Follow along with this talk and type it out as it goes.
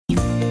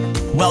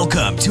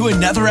Welcome to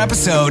another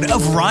episode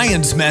of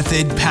Ryan's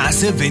Method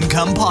Passive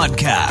Income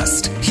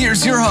Podcast.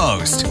 Here's your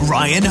host,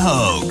 Ryan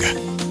Hogue.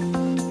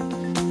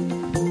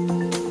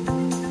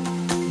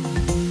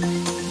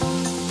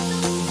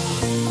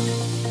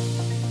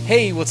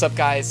 Hey, what's up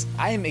guys?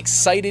 I am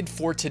excited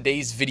for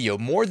today's video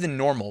more than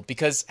normal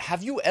because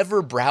have you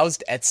ever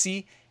browsed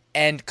Etsy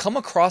and come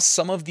across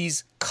some of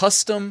these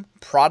custom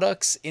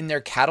products in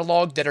their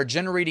catalog that are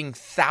generating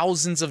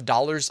thousands of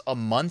dollars a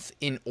month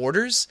in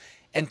orders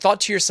and thought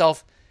to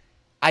yourself,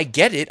 I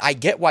get it. I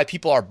get why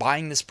people are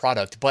buying this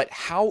product, but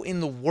how in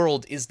the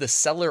world is the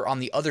seller on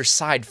the other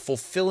side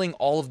fulfilling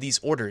all of these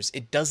orders?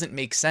 It doesn't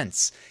make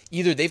sense.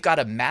 Either they've got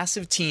a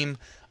massive team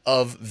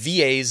of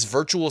VAs,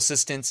 virtual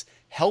assistants,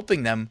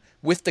 helping them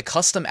with the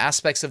custom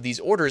aspects of these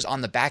orders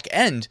on the back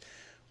end,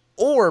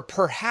 or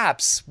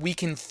perhaps we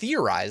can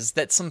theorize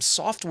that some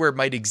software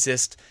might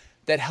exist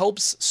that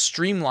helps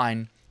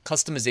streamline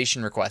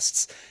customization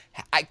requests.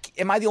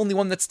 Am I the only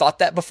one that's thought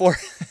that before?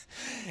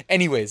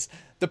 Anyways,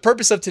 the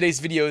purpose of today's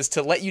video is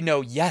to let you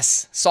know,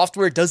 yes,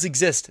 software does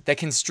exist that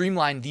can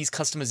streamline these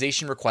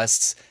customization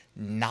requests.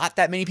 Not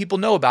that many people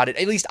know about it.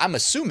 At least I'm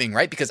assuming,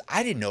 right? Because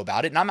I didn't know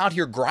about it and I'm out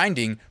here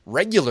grinding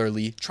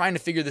regularly trying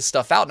to figure this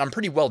stuff out and I'm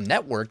pretty well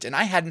networked and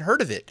I hadn't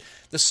heard of it.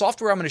 The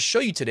software I'm going to show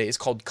you today is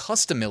called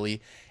Customily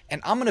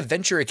and I'm going to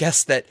venture a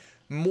guess that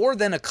more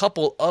than a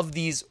couple of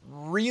these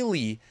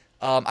really,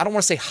 I don't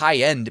want to say high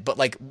end, but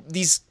like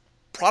these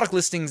product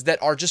listings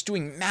that are just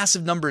doing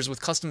massive numbers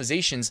with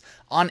customizations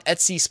on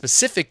Etsy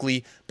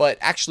specifically, but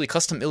actually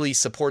Customily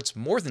supports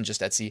more than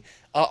just Etsy,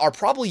 are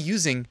probably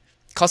using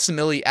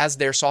Customily as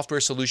their software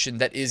solution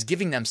that is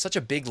giving them such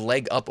a big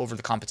leg up over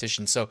the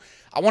competition. So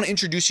I want to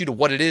introduce you to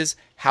what it is,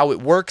 how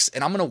it works,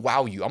 and I'm going to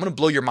wow you. I'm going to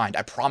blow your mind.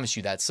 I promise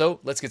you that. So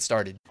let's get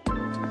started.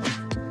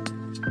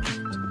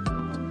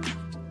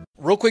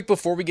 Real quick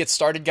before we get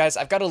started, guys,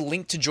 I've got a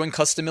link to join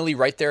Customily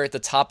right there at the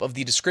top of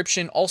the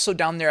description. Also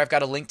down there, I've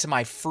got a link to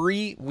my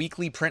free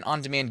weekly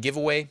print-on-demand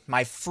giveaway,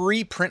 my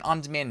free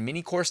print-on-demand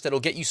mini course that'll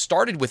get you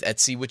started with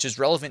Etsy, which is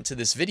relevant to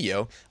this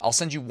video. I'll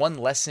send you one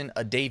lesson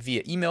a day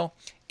via email,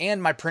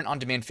 and my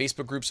print-on-demand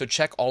Facebook group, so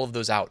check all of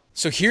those out.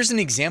 So here's an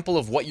example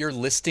of what your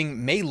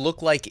listing may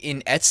look like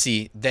in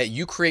Etsy that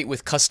you create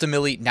with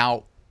Customily.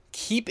 Now,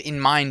 keep in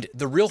mind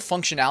the real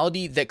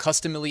functionality that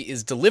Customily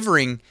is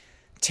delivering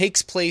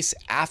takes place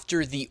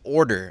after the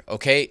order,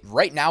 okay?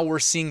 Right now, we're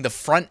seeing the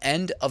front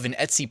end of an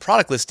Etsy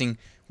product listing.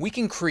 We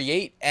can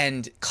create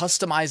and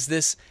customize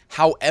this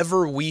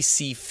however we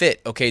see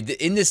fit, okay?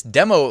 In this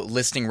demo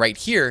listing right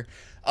here,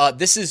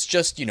 this is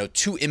just,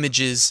 2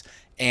 images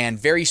and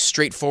very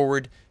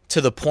straightforward to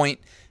the point.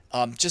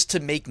 Just to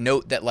make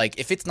note that like,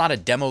 if it's not a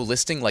demo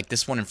listing like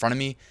this one in front of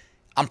me,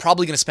 I'm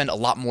probably gonna spend a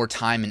lot more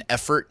time and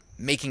effort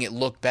making it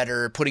look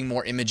better, putting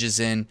more images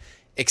in,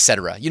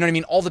 etc. You know what I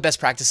mean? All the best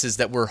practices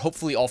that we're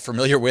hopefully all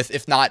familiar with.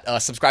 If not,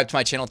 subscribe to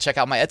my channel, check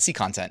out my Etsy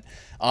content.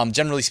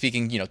 Generally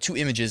speaking, 2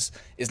 images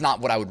is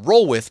not what I would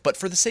roll with, but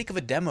for the sake of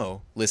a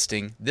demo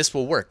listing, this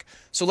will work.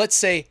 So let's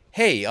say,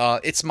 hey,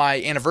 it's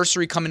my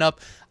anniversary coming up.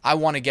 I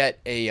want to get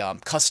a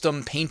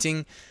custom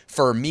painting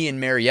for me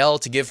and Marielle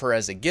to give her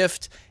as a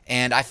gift.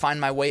 And I find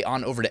my way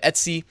on over to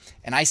Etsy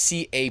and I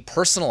see a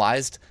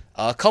personalized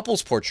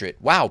couples portrait.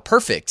 Wow,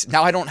 perfect.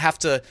 Now I don't have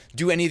to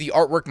do any of the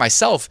artwork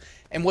myself.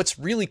 And what's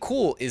really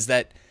cool is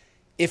that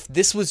if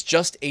this was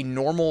just a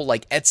normal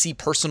like Etsy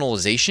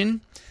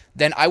personalization,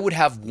 then I would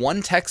have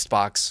one text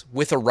box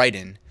with a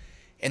write-in.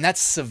 And that's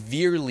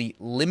severely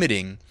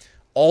limiting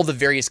all the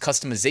various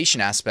customization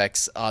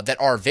aspects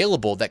that are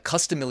available that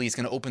Customily is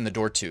going to open the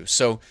door to.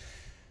 So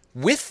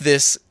with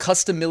this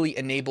Customily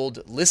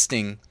enabled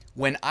listing,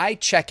 when I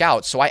check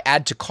out, so I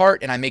add to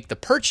cart and I make the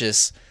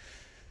purchase,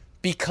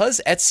 because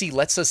Etsy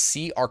lets us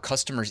see our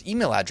customer's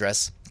email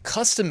address,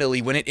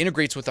 Customily, when it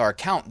integrates with our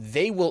account,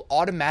 they will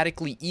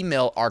automatically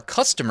email our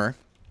customer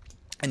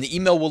and the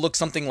email will look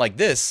something like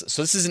this.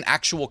 So this is an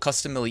actual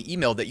Customily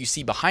email that you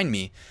see behind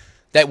me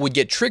that would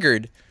get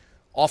triggered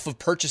off of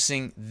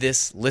purchasing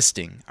this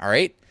listing, all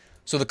right?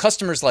 So the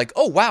customer's like,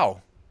 oh,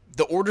 wow,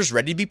 the order's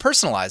ready to be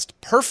personalized.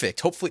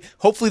 Perfect.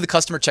 Hopefully the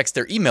customer checks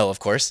their email, of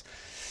course.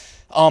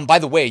 By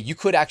the way, you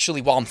could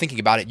actually, while I'm thinking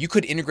about it, you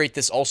could integrate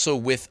this also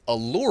with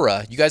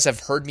Allura. You guys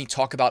have heard me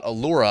talk about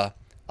Allura,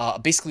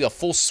 basically a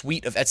full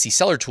suite of Etsy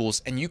seller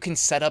tools, and you can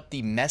set up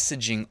the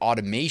messaging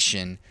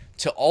automation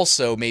to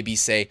also maybe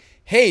say,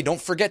 hey,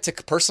 don't forget to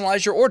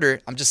personalize your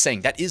order. I'm just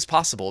saying that is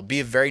possible. It'd be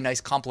a very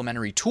nice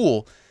complementary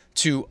tool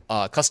to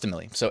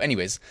Customily. So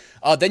anyways,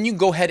 then you can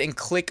go ahead and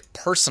click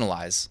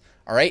personalize.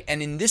 All right.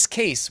 And in this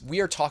case, we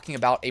are talking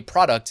about a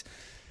product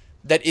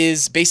that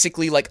is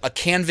basically like a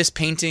canvas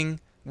painting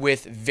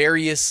with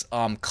various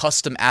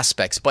custom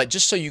aspects. But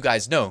just so you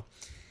guys know,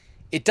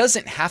 it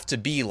doesn't have to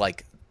be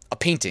like a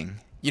painting.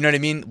 You know what I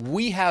mean?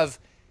 We have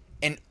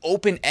an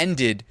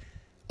open-ended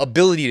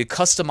ability to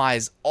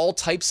customize all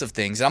types of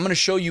things. And I'm going to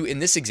show you in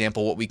this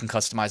example what we can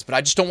customize, but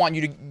I just don't want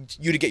you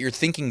to get your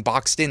thinking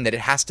boxed in that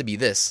it has to be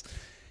this.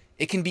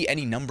 It can be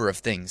any number of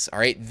things, all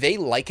right? They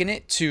liken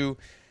it to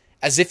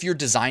as if you're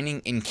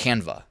designing in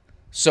Canva.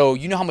 So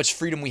you know how much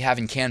freedom we have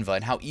in Canva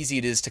and how easy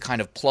it is to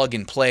kind of plug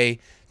and play,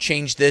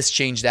 change this,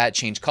 change that,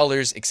 change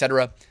colors,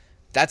 etc.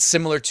 That's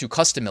similar to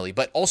Customily,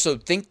 but also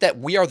think that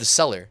we are the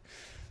seller.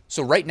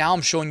 So right now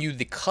I'm showing you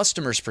the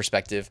customer's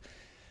perspective.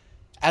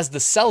 As the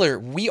seller,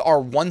 we are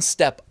one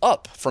step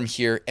up from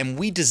here, and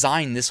we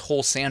design this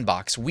whole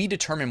sandbox. We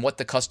determine what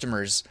the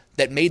customers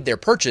that made their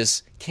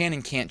purchase can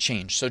and can't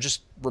change. So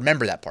just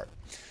remember that part.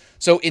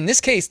 So in this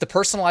case, the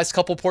personalized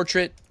couple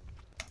portrait,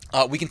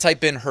 we can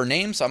type in her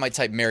name. So I might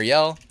type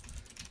Marielle.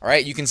 All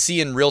right, you can see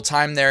in real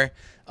time there,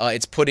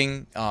 it's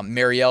putting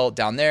Marielle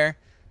down there.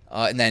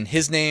 And then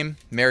his name,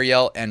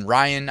 Marielle, and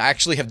Ryan. I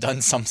actually have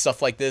done some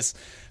stuff like this.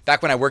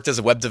 Back when I worked as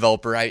a web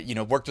developer, I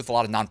worked with a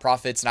lot of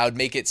nonprofits, and I would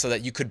make it so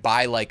that you could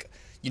buy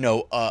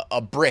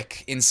a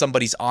brick in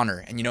somebody's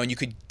honor, and you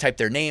could type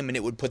their name, and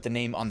it would put the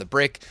name on the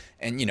brick.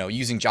 And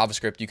using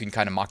JavaScript, you can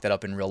kind of mock that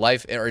up in real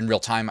life, or in real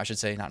time, I should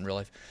say, not in real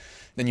life.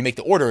 Then you make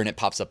the order, and it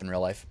pops up in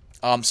real life.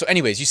 So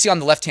anyways, you see on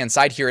the left-hand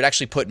side here, it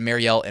actually put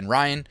Marielle and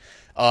Ryan.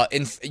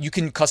 And you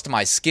can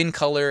customize skin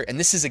color, and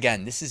this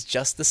is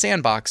just the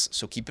sandbox,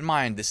 so keep in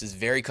mind this is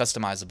very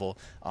customizable.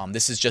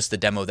 This is just the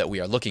demo that we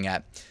are looking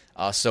at.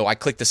 So I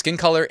click the skin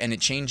color and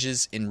it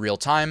changes in real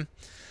time.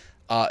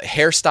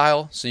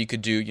 Hairstyle, so you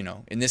could do,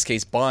 in this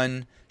case,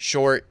 bun,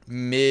 short,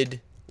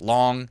 mid,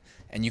 long,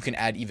 and you can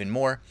add even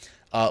more.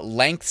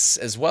 Lengths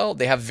as well,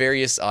 they have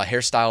various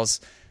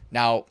hairstyles.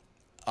 Now,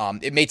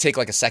 it may take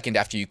like a second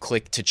after you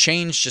click to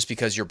change, just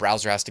because your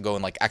browser has to go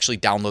and actually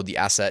download the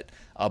asset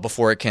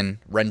before it can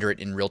render it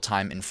in real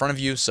time in front of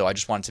you. So I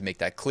just wanted to make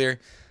that clear.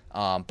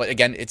 But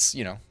again, it's,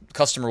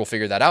 customer will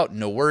figure that out.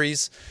 No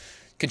worries.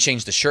 Can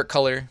change the shirt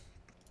color.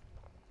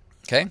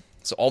 Okay.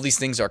 So all these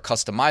things are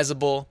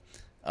customizable,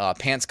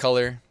 pants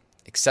color,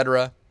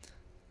 etc.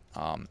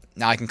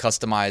 Now I can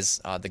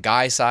customize the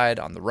guy side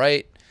on the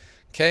right.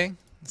 Okay.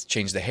 Let's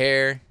change the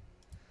hair.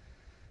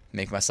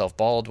 Make myself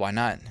bald. Why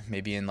not?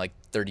 Maybe in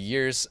 30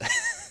 years.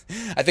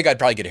 I think I'd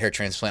probably get a hair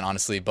transplant,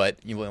 honestly, but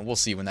we'll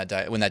see when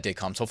that day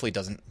comes. Hopefully it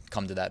doesn't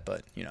come to that,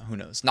 but who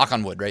knows? Knock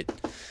on wood, right?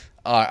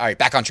 All right,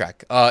 back on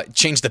track.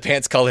 Change the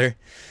pants color,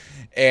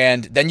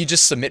 and then you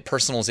just submit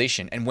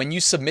personalization. And when you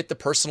submit the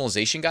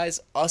personalization, guys,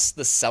 us,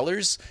 the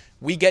sellers,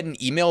 we get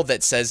an email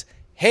that says,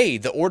 hey,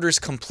 the order's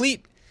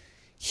complete.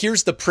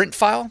 Here's the print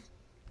file.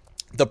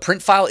 The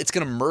print file, it's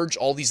going to merge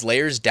all these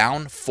layers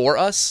down for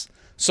us,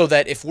 so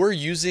that if we're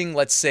using,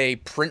 let's say,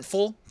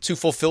 Printful to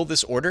fulfill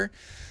this order,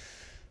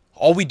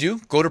 all we do,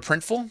 go to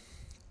Printful,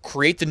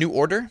 create the new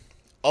order,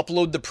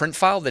 upload the print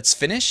file that's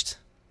finished,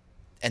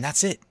 and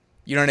that's it.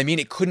 You know what I mean?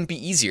 It couldn't be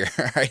easier,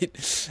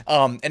 right?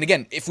 And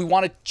again, if we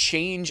want to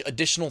change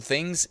additional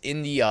things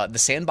in the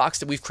sandbox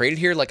that we've created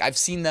here, I've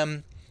seen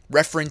them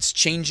reference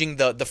changing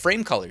the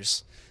frame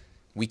colors.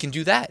 We can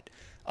do that.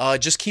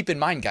 Just keep in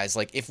mind, guys,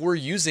 if we're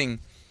using,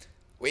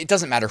 it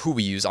doesn't matter who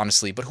we use,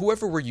 honestly, but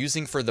whoever we're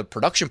using for the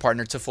production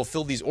partner to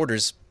fulfill these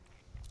orders,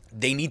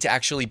 they need to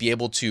actually be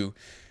able to,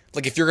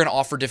 if you're going to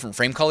offer different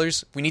frame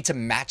colors, we need to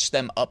match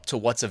them up to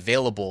what's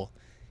available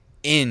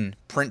in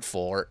Printful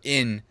or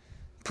in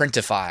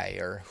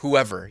Printify or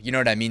whoever, you know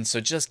what I mean?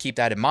 So just keep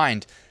that in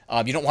mind.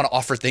 You don't want to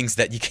offer things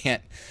that you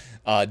can't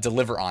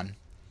deliver on.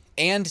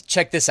 And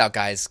check this out,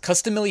 guys.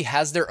 Customily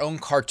has their own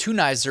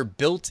cartoonizer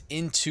built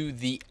into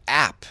the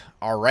app.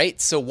 All right.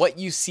 So what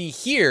you see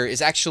here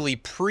is actually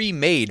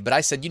pre-made, but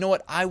I said, you know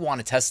what? I want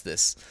to test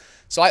this.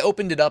 So I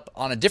opened it up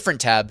on a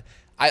different tab.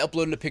 I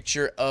uploaded a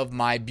picture of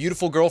my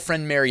beautiful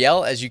girlfriend,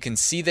 Marielle, as you can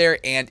see there,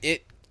 and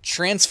it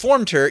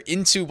transformed her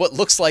into what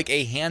looks like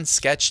a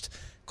hand-sketched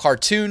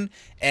cartoon,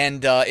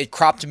 and it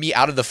cropped me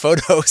out of the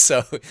photo,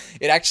 so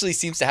it actually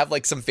seems to have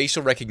some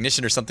facial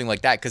recognition or something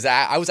like that, because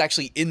I was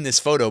actually in this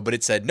photo, but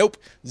it said, nope,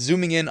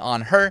 zooming in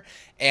on her,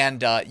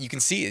 and you can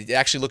see it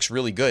actually looks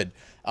really good.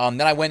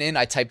 Then I went in,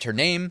 I typed her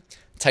name,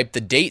 typed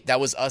the date. That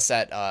was us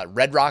at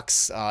Red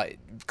Rocks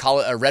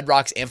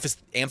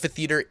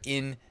Amphitheater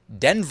in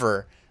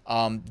Denver,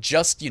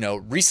 just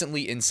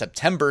recently in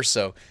September.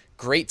 So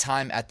great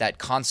time at that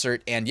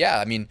concert. And yeah,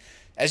 I mean,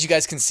 as you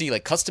guys can see,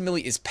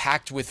 Customily is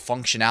packed with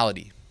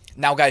functionality.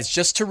 Now, guys,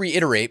 just to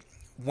reiterate,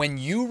 when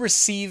you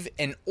receive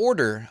an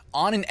order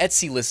on an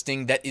Etsy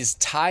listing that is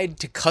tied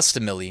to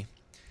Customily,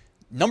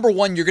 number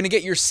one, you're going to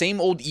get your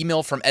same old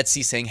email from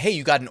Etsy saying, hey,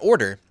 you got an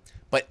order.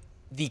 But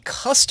the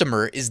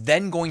customer is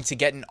then going to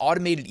get an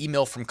automated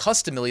email from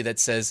Customily that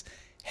says,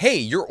 hey,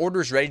 your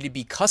order is ready to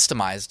be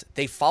customized.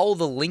 They follow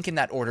the link in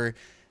that order.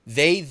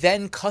 They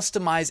then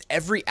customize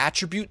every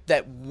attribute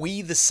that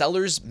we, the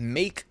sellers,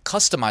 make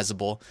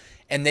customizable.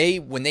 And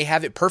when they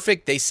have it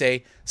perfect, they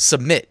say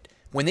submit.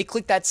 When they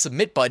click that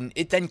submit button,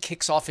 it then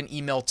kicks off an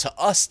email to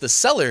us, the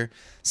seller,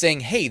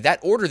 saying, hey, that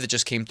order that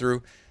just came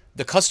through,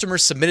 the customer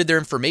submitted their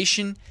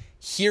information.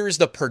 Here's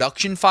the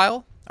production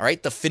file, all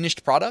right, the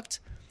finished product.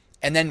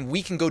 And then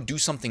we can go do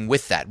something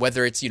with that,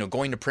 whether it's,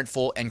 going to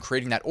Printful and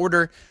creating that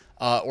order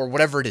or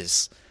whatever it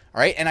is. All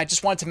right. And I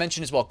just wanted to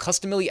mention as well,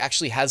 Customily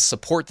actually has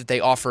support that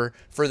they offer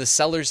for the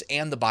sellers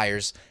and the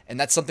buyers. And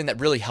that's something that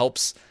really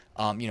helps,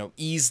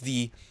 ease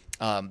the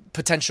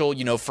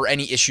potential, for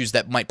any issues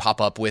that might pop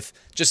up with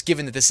just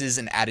given that this is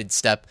an added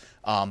step.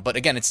 But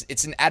again,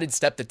 it's an added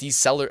step that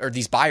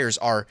these buyers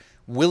are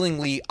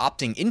willingly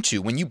opting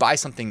into. When you buy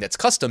something that's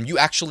custom, you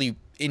actually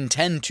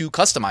intend to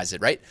customize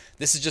it, right?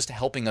 This is just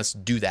helping us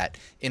do that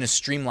in a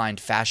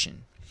streamlined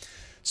fashion.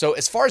 So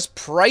as far as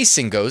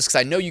pricing goes, because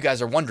I know you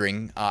guys are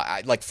wondering,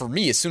 like for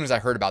me, as soon as I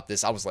heard about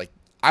this, I was like,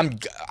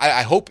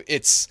 I hope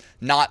it's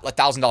not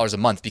 $1,000 a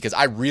month, because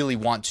I really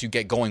want to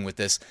get going with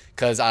this.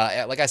 Because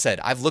like I said,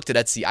 I've looked at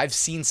Etsy. I've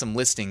seen some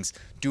listings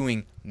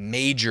doing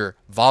major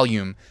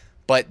volume,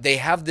 but they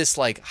have this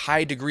like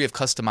high degree of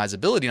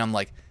customizability. And I'm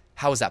like,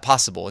 how is that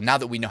possible? And now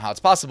that we know how it's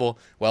possible,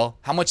 well,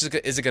 how much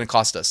is it going to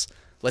cost us?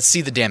 Let's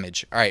see the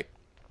damage. All right,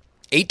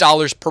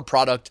 $8 per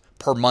product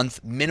per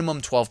month,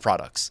 minimum 12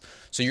 products.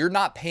 So you're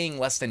not paying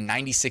less than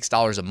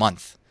 $96 a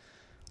month.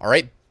 All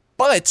right,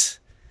 but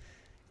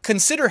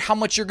consider how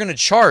much you're going to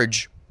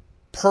charge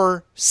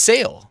per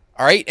sale.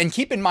 All right. And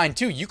keep in mind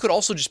too, you could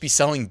also just be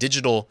selling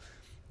digital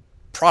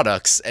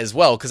products as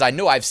well. Cause I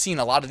know I've seen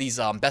a lot of these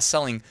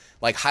best-selling,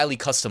 like highly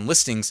custom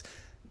listings.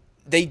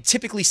 They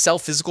typically sell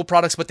physical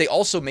products, but they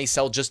also may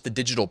sell just the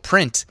digital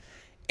print.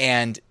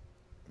 And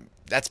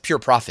that's pure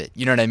profit.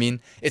 You know what I mean?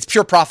 It's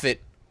pure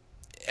profit.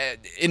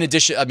 In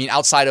addition,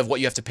 outside of what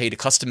you have to pay to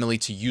Customily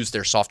to use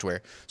their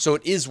software. So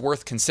it is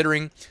worth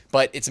considering,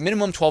 but it's a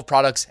minimum 12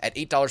 products at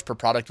 $8 per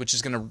product, which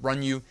is going to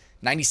run you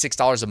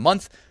 $96 a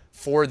month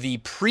for the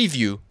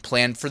preview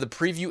plan, for the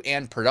preview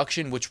and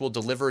production, which will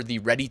deliver the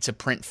ready to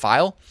print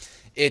file.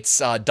 It's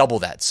double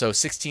that. So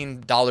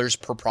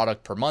 $16 per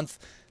product per month.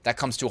 That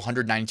comes to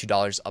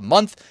 $192 a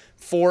month.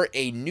 For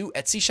a new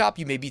Etsy shop,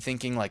 you may be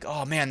thinking like,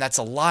 oh man, that's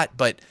a lot.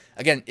 But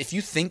again, if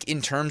you think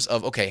in terms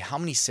of, okay, how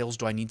many sales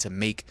do I need to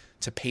make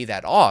to pay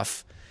that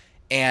off?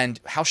 And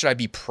how should I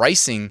be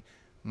pricing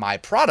my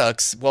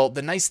products? Well,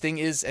 the nice thing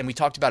is, and we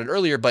talked about it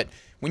earlier, but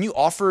when you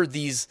offer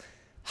these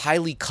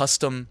highly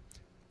custom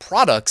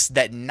products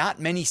that not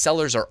many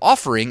sellers are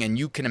offering, and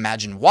you can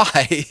imagine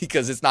why,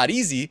 because it's not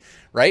easy,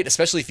 right?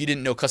 Especially if you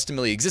didn't know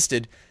Customily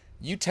existed,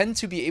 you tend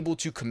to be able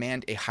to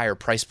command a higher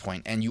price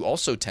point, and you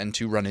also tend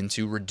to run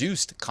into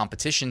reduced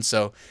competition.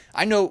 So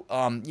I know,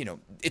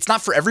 it's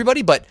not for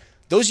everybody, but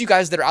those you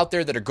guys that are out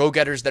there that are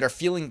go-getters, that are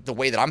feeling the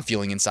way that I'm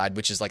feeling inside,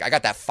 which is like, I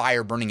got that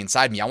fire burning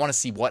inside me. I want to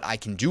see what I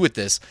can do with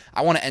this.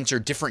 I want to enter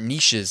different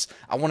niches.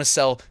 I want to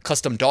sell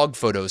custom dog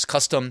photos,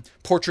 custom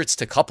portraits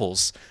to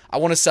couples. I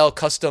want to sell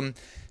custom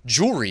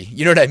jewelry.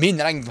 You know what I mean?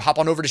 Then I can hop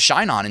on over to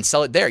Shine On and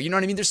sell it there. You know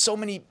what I mean? There's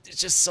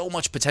just so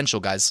much potential,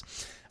 guys.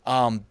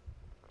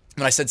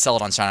 When I said sell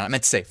it on Shine On, I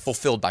meant to say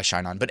fulfilled by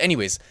Shine On. But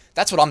anyways,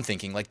 that's what I'm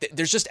thinking. Like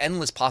there's just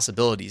endless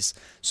possibilities.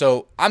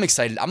 So I'm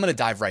excited. I'm going to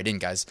dive right in,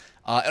 guys.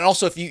 And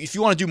also, if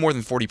you want to do more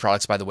than 40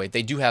 products, by the way,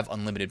 they do have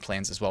unlimited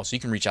plans as well. So you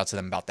can reach out to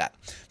them about that.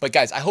 But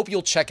guys, I hope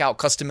you'll check out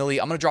Customily.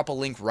 I'm going to drop a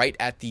link right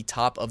at the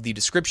top of the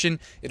description.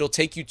 It'll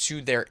take you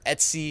to their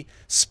Etsy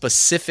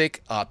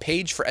specific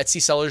page for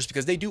Etsy sellers,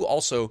 because they do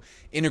also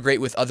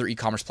integrate with other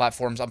e-commerce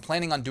platforms. I'm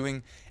planning on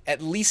doing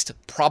at least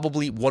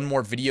probably one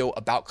more video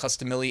about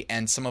Customily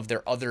and some of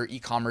their other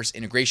e-commerce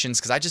integrations,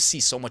 because I just see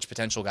so much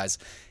potential, guys.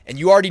 And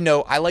you already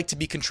know I like to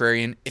be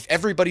contrarian. If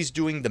everybody's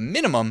doing the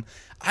minimum,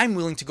 I'm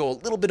willing to go a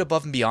little bit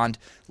above and beyond,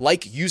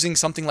 like using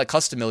something like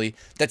Customily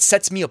that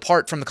sets me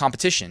apart from the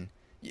competition.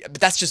 Yeah,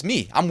 but that's just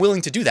me. I'm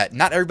willing to do that.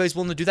 Not everybody's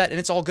willing to do that, and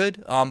it's all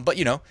good. But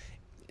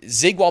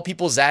zig while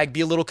people zag,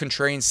 be a little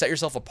contrarian, set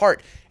yourself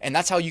apart. And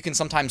that's how you can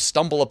sometimes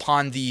stumble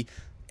upon the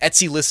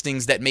Etsy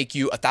listings that make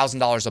you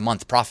 $1,000 a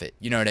month profit.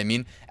 You know what I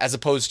mean? As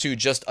opposed to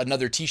just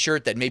another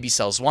t-shirt that maybe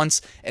sells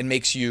once and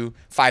makes you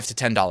 $5 to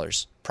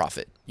 $10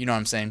 profit. You know what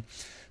I'm saying?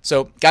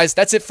 So guys,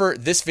 that's it for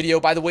this video.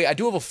 By the way, I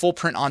do have a full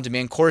print on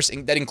demand course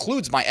that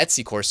includes my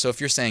Etsy course. So if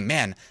you're saying,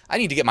 man, I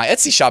need to get my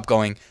Etsy shop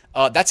going,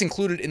 that's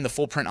included in the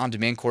full print on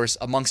demand course,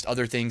 amongst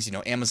other things,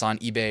 Amazon,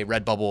 eBay,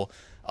 Redbubble,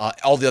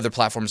 all the other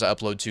platforms I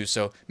upload to.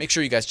 So make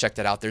sure you guys check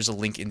that out. There's a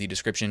link in the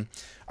description.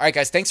 All right,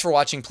 guys, thanks for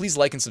watching. Please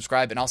like and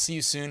subscribe, and I'll see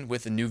you soon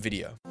with a new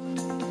video.